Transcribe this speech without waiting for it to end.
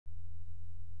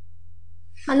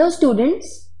Hello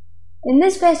students, in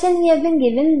this question we have been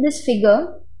given this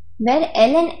figure where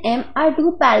L and M are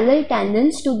two parallel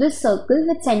tangents to this circle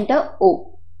with center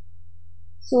O.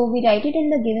 So we write it in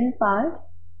the given part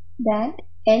that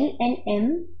L and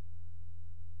M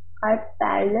are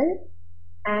parallel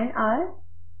and are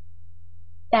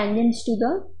tangents to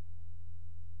the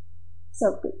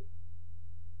circle.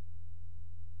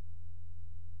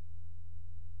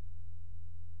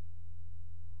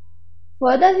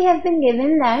 Further, we have been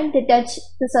given that they touch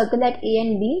the circle at A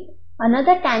and B.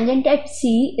 Another tangent at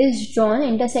C is drawn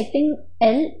intersecting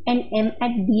L and M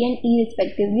at B and E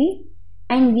respectively.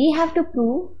 And we have to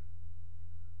prove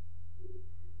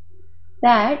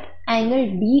that angle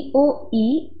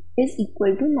DOE is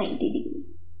equal to 90 degrees.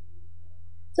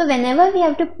 So whenever we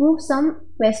have to prove some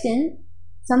question,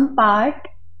 some part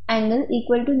angle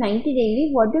equal to 90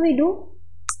 degrees, what do?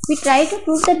 We try to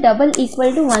prove the double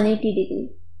equal to 180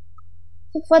 degrees.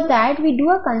 So for that we do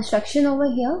a construction over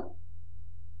here.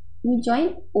 We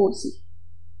join OC.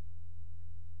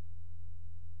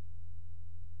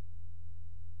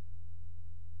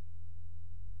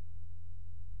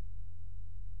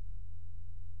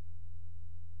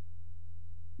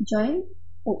 Join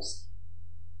OC.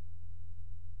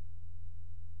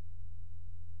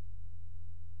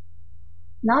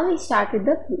 Now we start with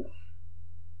the proof.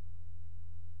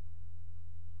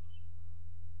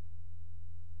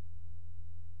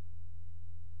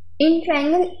 In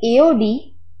triangle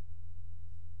AOD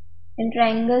and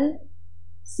triangle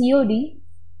COD,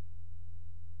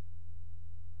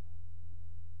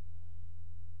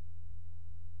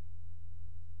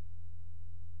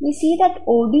 we see that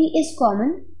OD is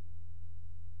common.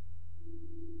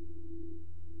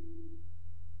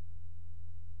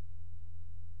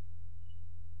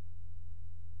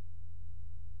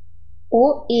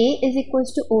 OA is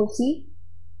equals to OC.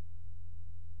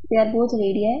 They are both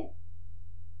radii.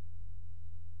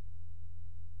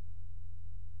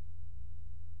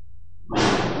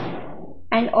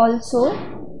 And also AD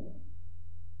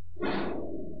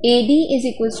is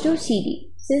equals to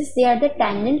CD, since they are the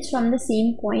tangents from the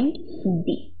same point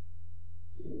D.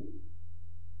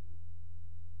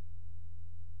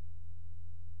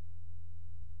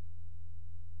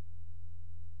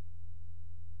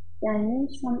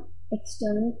 Tangents from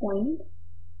external point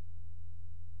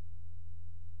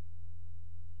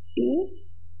to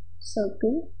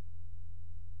circle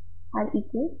are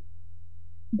equal.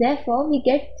 Therefore, we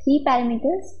get three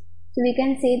parameters. So we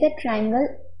can say that triangle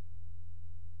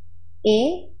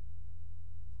AOD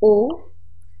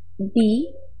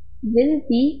will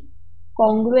be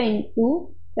congruent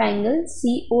to triangle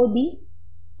COD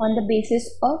on the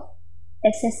basis of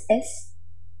SSS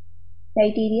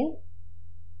criteria.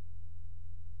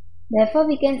 Therefore,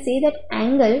 we can say that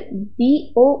angle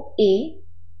BOA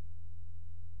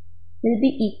will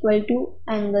be equal to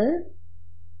angle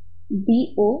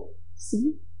BOC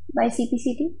by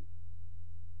CPCT.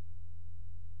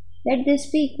 Let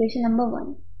this be equation number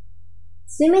 1.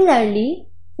 Similarly,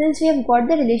 since we have got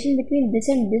the relation between this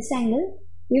and this angle,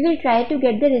 we will try to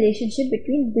get the relationship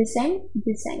between this and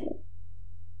this angle.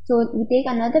 So we take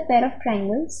another pair of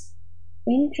triangles.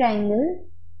 In triangle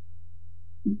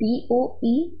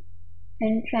BOE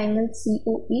and triangle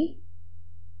COE,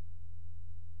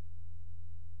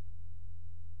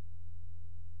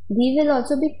 these will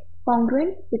also be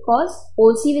congruent because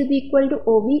OC will be equal to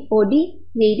OD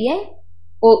radii,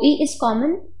 OE is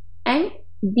common, and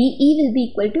BE will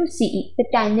be equal to CE, the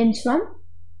tangents from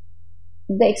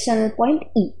the external point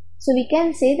E. So we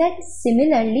can say that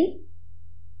similarly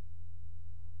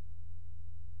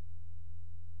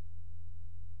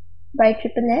by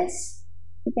triple S,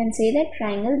 we can say that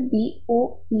triangle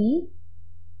BOE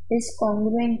is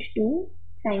congruent to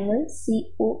triangle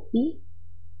COE.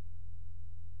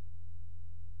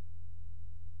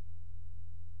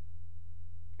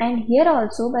 And here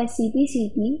also by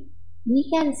CPCT, we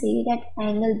can say that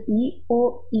angle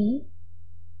BOE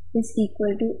is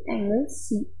equal to angle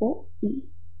COE.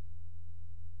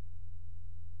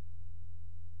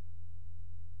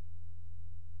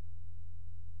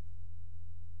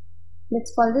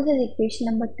 Let's call this as equation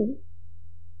number 2.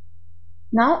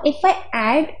 Now if I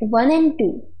add 1 and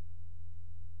 2,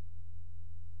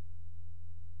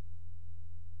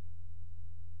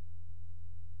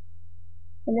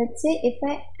 let's say if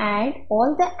I add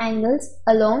all the angles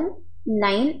along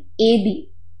line AB,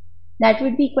 that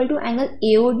would be equal to angle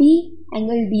AOD,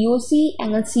 angle DOC,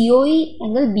 angle COE,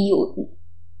 angle BOE.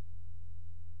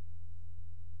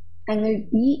 Angle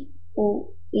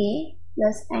DOA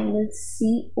plus angle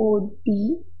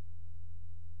COD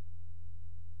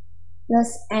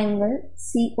plus angle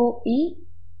COE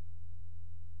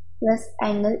plus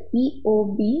angle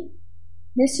EOB.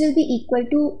 This will be equal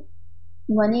to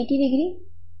 180 degree.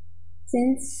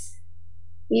 Since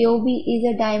AOB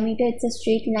is a diameter, it's a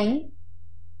straight line.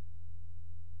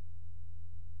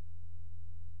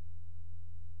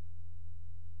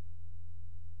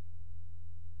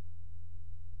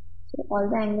 So all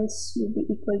the angles will be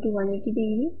equal to 180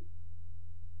 degree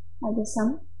as a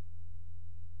sum.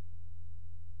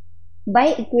 By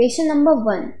equation number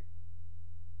 1,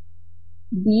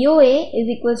 BOA is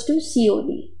equals to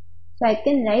COD. So I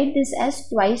can write this as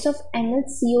twice of angle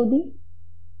COD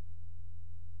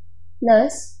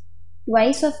plus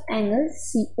twice of angle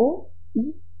COE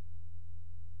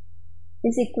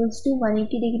is equals to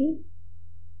 180 degree,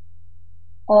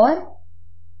 or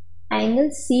angle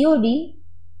COD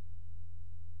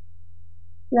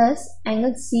plus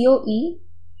angle COE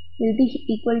will be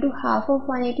equal to half of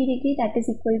 180 degree, that is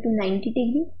equal to 90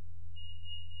 degree.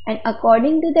 And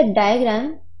according to the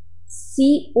diagram,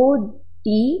 COD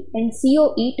and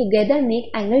COE together make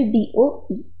angle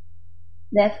DOE.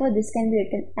 Therefore, this can be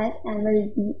written as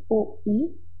angle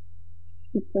DOE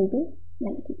equal to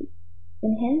 90 degree.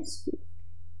 And hence,